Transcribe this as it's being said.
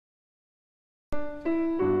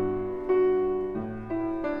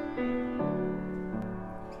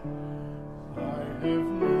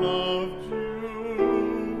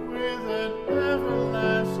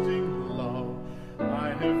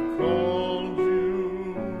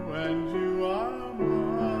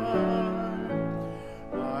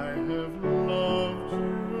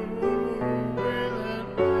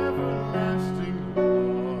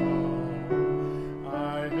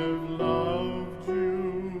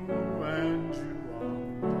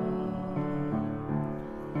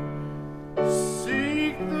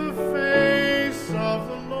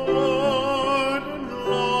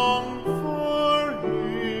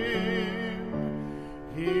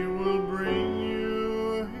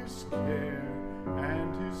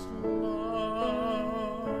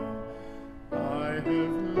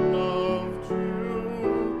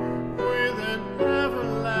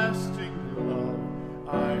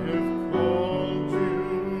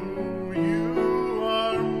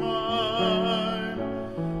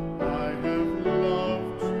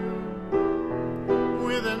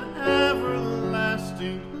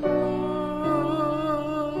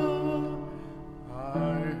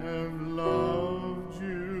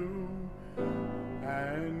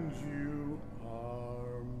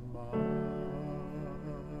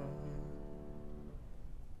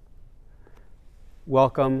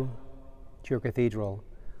Welcome to your cathedral.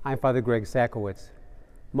 I'm Father Greg Sakowicz.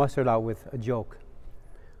 Must start out with a joke.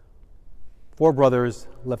 4 brothers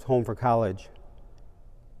left home for college,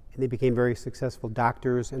 and they became very successful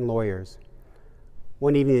doctors and lawyers.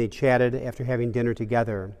 One evening they chatted after having dinner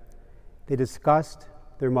together. They discussed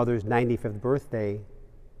their mother's 95th birthday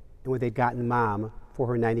and what they'd gotten Mom for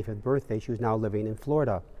her 95th birthday. She was now living in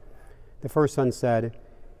Florida. The first son said,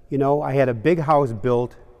 "You know, I had a big house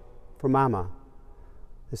built for Mama."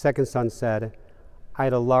 The second son said, "I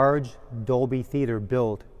had a large Dolby theater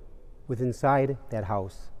built with inside that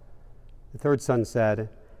house." The third son said,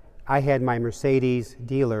 "I had my Mercedes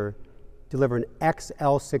dealer deliver an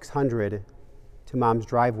XL 600 to Mom's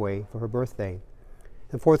driveway for her birthday."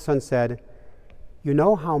 The fourth son said, "You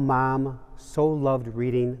know how Mom so loved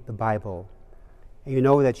reading the Bible, and you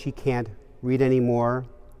know that she can't read anymore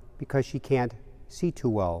because she can't see too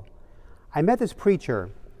well. I met this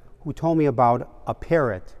preacher who told me about a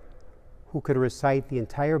parrot who could recite the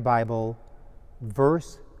entire Bible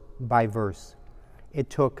verse by verse.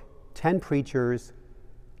 It took 10 preachers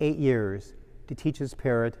 8 years to teach this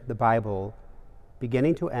parrot the Bible,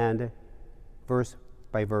 beginning to end, verse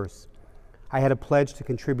by verse. I had a pledge to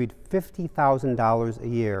contribute $50,000 a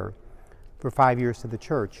year for 5 years to the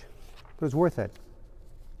church. It was worth it.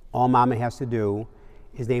 All Mama has to do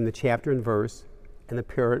is name the chapter and verse, and the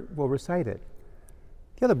parrot will recite it."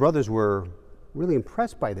 The other brothers were really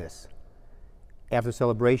impressed by this. After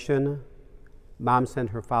celebration, Mom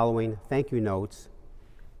sent her following thank you notes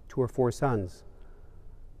to her 4 sons.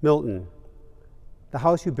 "Milton, the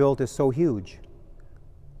house you built is so huge.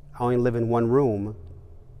 I only live in one room,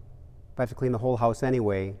 but I have to clean the whole house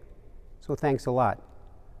anyway, so thanks a lot.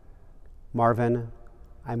 Marvin,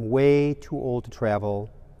 I'm way too old to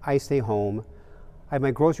travel. I stay home. I have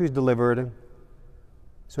my groceries delivered,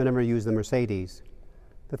 so I never use the Mercedes.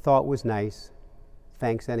 The thought was nice.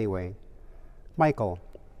 Thanks anyway. Michael,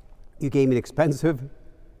 you gave me an expensive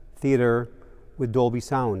theater with Dolby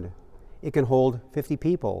sound. It can hold 50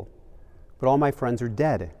 people, but all my friends are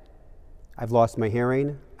dead. I've lost my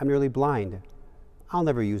hearing. I'm nearly blind. I'll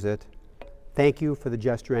never use it. Thank you for the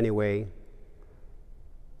gesture anyway.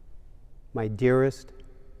 My dearest,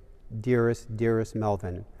 dearest, dearest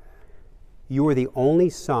Melvin, you were the only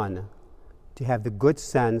son to have the good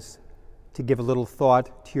sense to give a little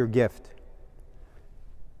thought to your gift.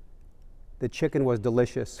 The chicken was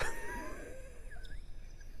delicious.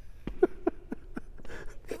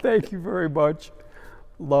 Thank you very much.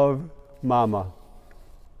 Love, Mama."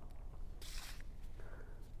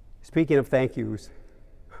 Speaking of thank yous,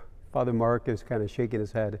 Father Mark is kind of shaking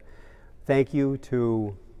his head. Thank you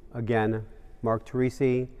to, again, Mark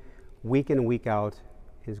Teresi, week in and week out,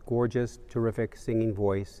 his gorgeous, terrific singing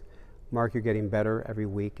voice. Mark, you're getting better every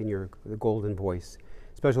week in your golden voice.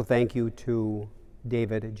 Special thank you to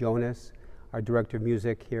David Jonas, our director of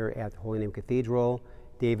music here at the Holy Name Cathedral.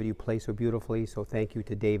 David, you play so beautifully, so thank you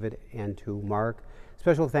to David and to Mark.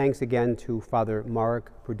 Special thanks again to Father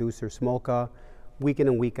Mark, producer Smolka. Week in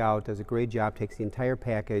and week out, does a great job, takes the entire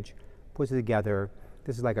package, puts it together.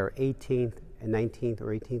 This is like our 18th and 19th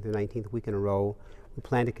or 18th or 19th week in a row. We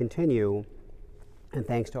plan to continue, and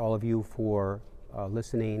thanks to all of you for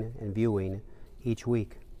listening and viewing each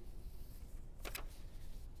week.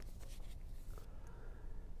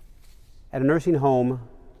 At a nursing home,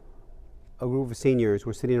 a group of seniors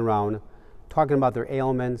were sitting around talking about their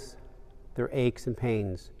ailments, their aches and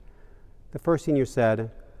pains. The first senior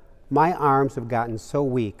said, "My arms have gotten so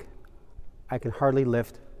weak, I can hardly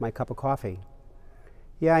lift my cup of coffee."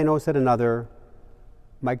 "Yeah, I know," said another,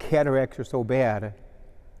 "my cataracts are so bad,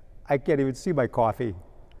 I can't even see my coffee."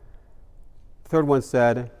 The third one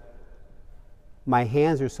said, "My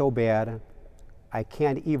hands are so bad, I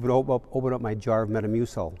can't even open up my jar of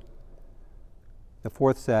Metamucil." The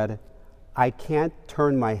fourth said, "I can't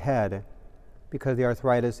turn my head because of the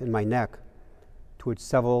arthritis in my neck," to which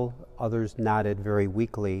several others nodded very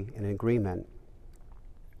weakly in agreement.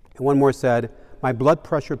 And one more said, "My blood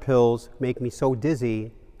pressure pills make me so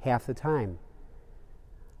dizzy half the time."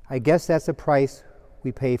 "I guess that's the price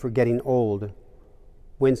we pay for getting old,"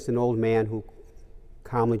 winced an old man who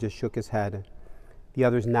calmly just shook his head. The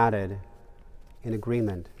others nodded in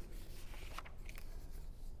agreement.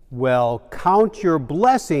 "Well, count your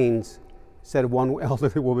blessings," said one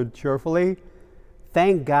elderly woman cheerfully.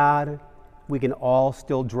 "Thank God we can all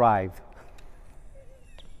still drive."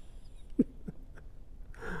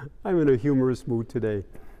 I'm in a humorous mood today.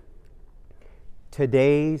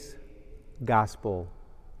 Today's gospel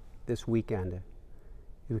this weekend, as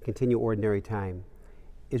we continue ordinary time,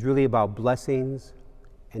 is really about blessings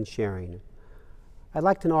and sharing. I'd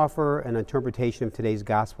like to offer an interpretation of today's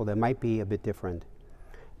gospel that might be a bit different.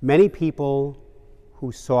 Many people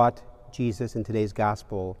who sought Jesus in today's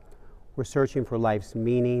gospel were searching for life's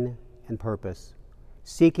meaning and purpose,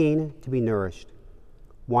 seeking to be nourished,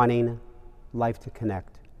 wanting life to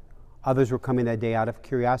connect. Others were coming that day out of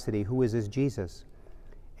curiosity. Who is this Jesus?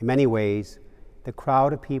 In many ways, the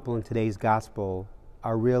crowd of people in today's gospel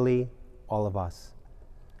are really all of us.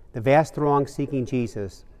 The vast throng seeking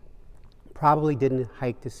Jesus probably didn't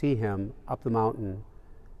hike to see him up the mountain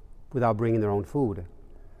without bringing their own food.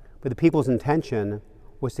 But the people's intention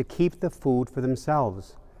was to keep the food for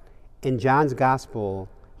themselves. In John's gospel,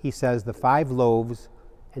 he says the 5 loaves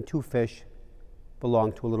and 2 fish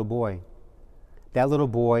belonged to a little boy. That little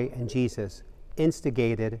boy and Jesus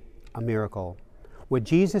instigated a miracle. What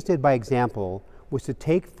Jesus did by example was to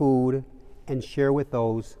take food and share with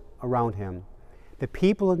those around him. The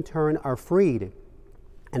people in turn are freed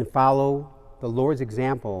and follow the Lord's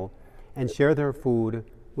example and share their food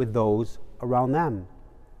with those around them.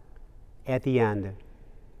 At the end,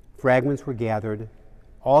 fragments were gathered,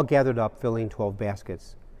 all gathered up, filling 12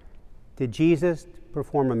 baskets. Did Jesus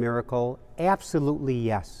perform a miracle? Absolutely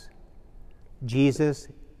yes. Jesus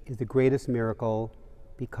is the greatest miracle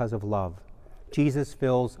because of love. Jesus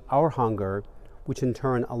fills our hunger, which in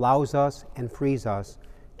turn allows us and frees us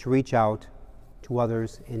to reach out to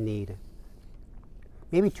others in need.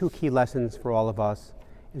 Maybe 2 key lessons for all of us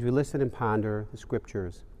as we listen and ponder the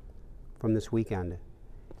scriptures from this weekend.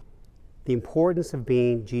 The importance of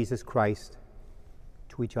being Jesus Christ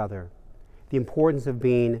to each other. The importance of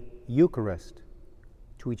being Eucharist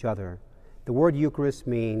to each other. The word Eucharist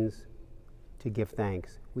means to give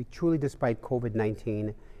thanks. We truly, despite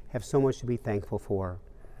COVID-19, have so much to be thankful for.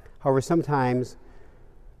 However, sometimes,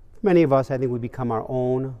 many of us, I think, we become our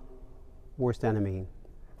own worst enemy.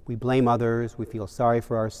 We blame others, we feel sorry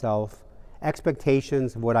for ourselves.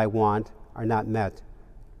 Expectations of what I want are not met.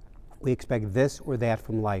 We expect this or that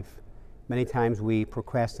from life. Many times we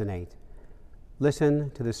procrastinate.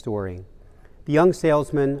 Listen to this story. The young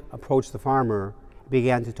salesman approached the farmer and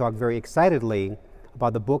began to talk very excitedly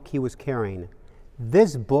about the book he was carrying.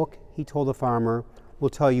 "This book," he told the farmer, "will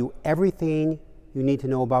tell you everything you need to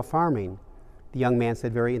know about farming." The young man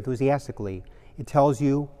said very enthusiastically, "It tells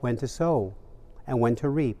you when to sow and when to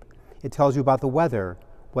reap. It tells you about the weather,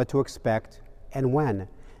 what to expect, and when.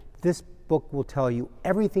 This book will tell you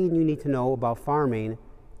everything you need to know about farming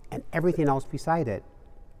and everything else beside it."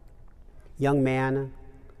 "Young man,"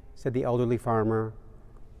 said the elderly farmer,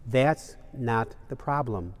 "that's not the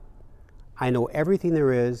problem. I know everything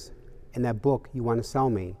there is in that book you want to sell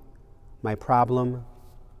me. My problem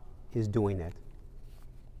is doing it.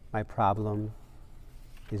 My problem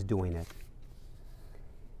is doing it."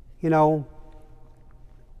 You know,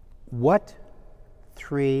 what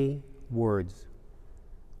 3 words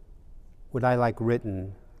would I like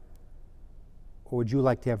written, or would you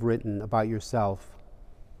like to have written about yourself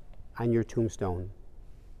on your tombstone,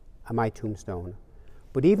 on my tombstone?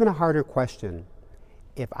 But even a harder question,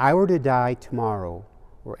 if I were to die tomorrow,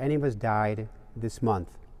 or any of us died this month,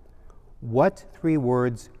 what 3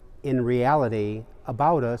 words in reality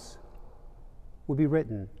about us would be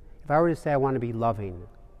written? If I were to say I want to be loving,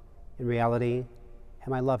 in reality,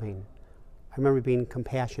 am I loving? I remember being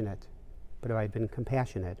compassionate, but have I been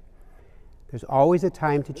compassionate? There's always a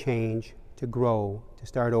time to change, to grow, to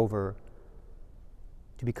start over,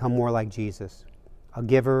 to become more like Jesus. A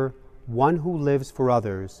giver, one who lives for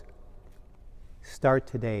others, start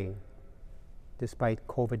today, despite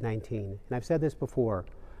COVID-19. And I've said this before,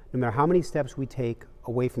 no matter how many steps we take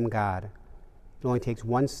away from God, it only takes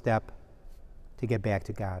one step to get back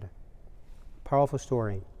to God. Powerful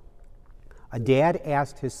story. A dad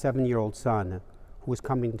asked his 7-year-old son, who was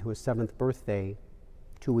coming to his 7th birthday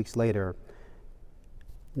 2 weeks later,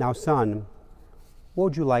 "Now, son, what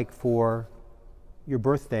would you like for your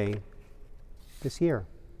birthday this year?"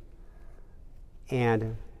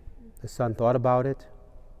 And the son thought about it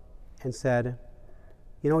and said,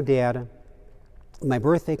 "You know, Dad, my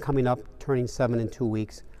birthday coming up, turning 7 in 2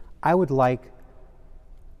 weeks, I would like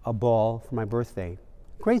a ball for my birthday."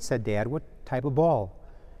 "Great," said Dad. "What type of ball?"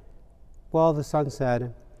 Well, the son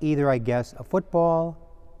said, "Either, I guess, a football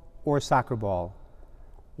or a soccer ball."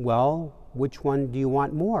 "Well, which one do you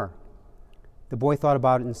want more?" The boy thought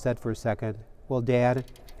about it and said for a second, "Well, Dad,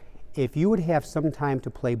 if you would have some time to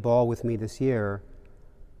play ball with me this year,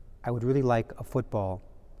 I would really like a football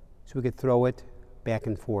so we could throw it back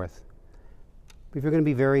and forth. But if you're going to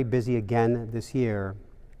be very busy again this year,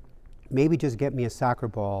 maybe just get me a soccer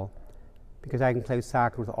ball because I can play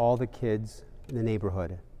soccer with all the kids in the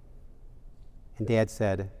neighborhood." And Dad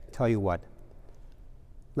said, "Tell you what,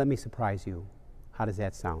 let me surprise you. How does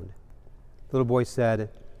that sound?" The little boy said,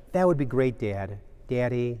 "That would be great, Dad.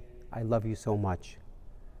 Daddy, I love you so much."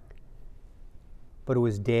 But it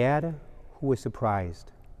was Dad who was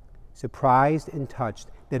surprised and touched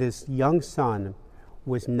that his young son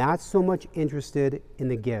was not so much interested in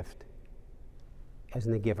the gift as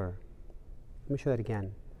in the giver. Let me show that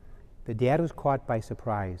again. The dad was caught by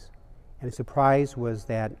surprise, and the surprise was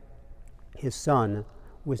that his son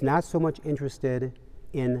was not so much interested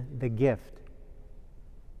in the gift,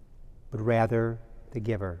 but rather the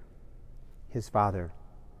giver, his father.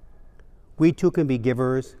 We too can be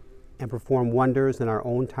givers and perform wonders in our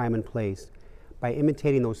own time and place by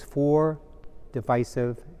imitating those four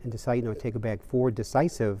decisive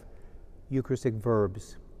Eucharistic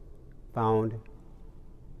verbs found in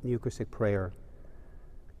the Eucharistic prayer: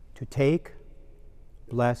 to take,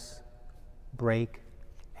 bless, break,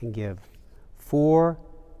 and give. 4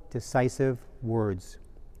 decisive words,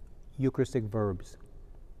 Eucharistic verbs: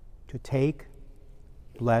 to take,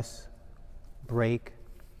 bless, break,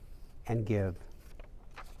 and give.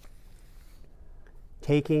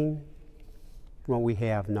 Taking from what we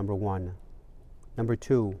have, number 1. Number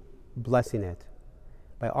 2, blessing it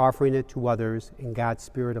by offering it to others in God's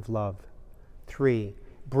spirit of love. 3,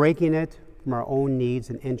 breaking it from our own needs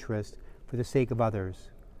and interests for the sake of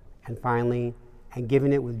others. And finally, and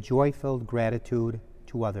giving it with joy-filled gratitude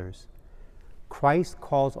to others. Christ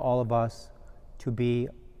calls all of us to be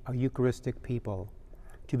a Eucharistic people,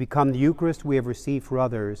 to become the Eucharist we have received for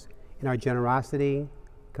others in our generosity,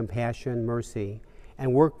 compassion, mercy,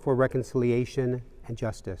 and work for reconciliation and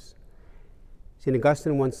justice. St.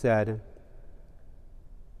 Augustine once said,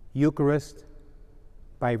 Eucharist,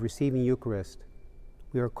 by receiving Eucharist,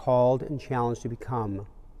 we are called and challenged to become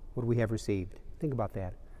what we have received. Think about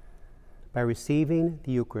that. By receiving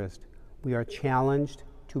the Eucharist, we are challenged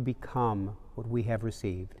to become what we have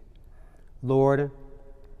received. Lord,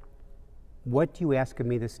 what do you ask of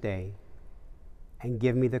me this day? And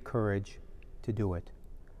give me the courage to do it.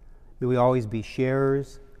 May we always be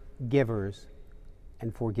sharers, givers,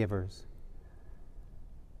 and forgivers.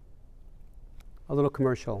 A little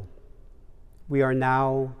commercial. We are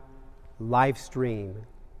now live stream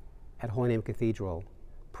at Holy Name Cathedral.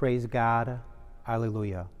 Praise God.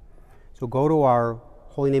 Alleluia. So go to our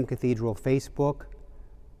Holy Name Cathedral Facebook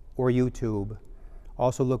or YouTube.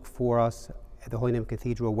 Also look for us at the Holy Name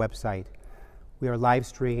Cathedral website. We are live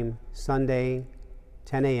stream Sunday,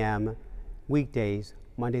 10 a.m., weekdays,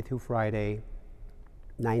 Monday through Friday,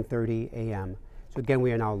 9:30 a.m. So again,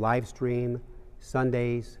 we are now live stream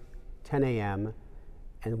Sundays, 10 a.m.,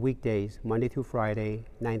 and weekdays, Monday through Friday,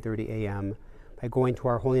 9:30 a.m. by going to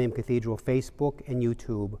our Holy Name Cathedral Facebook and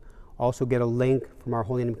YouTube. Also get a link from our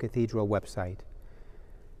Holy Name Cathedral website.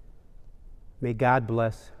 May God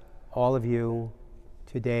bless all of you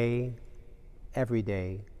today, every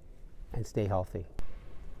day, and stay healthy.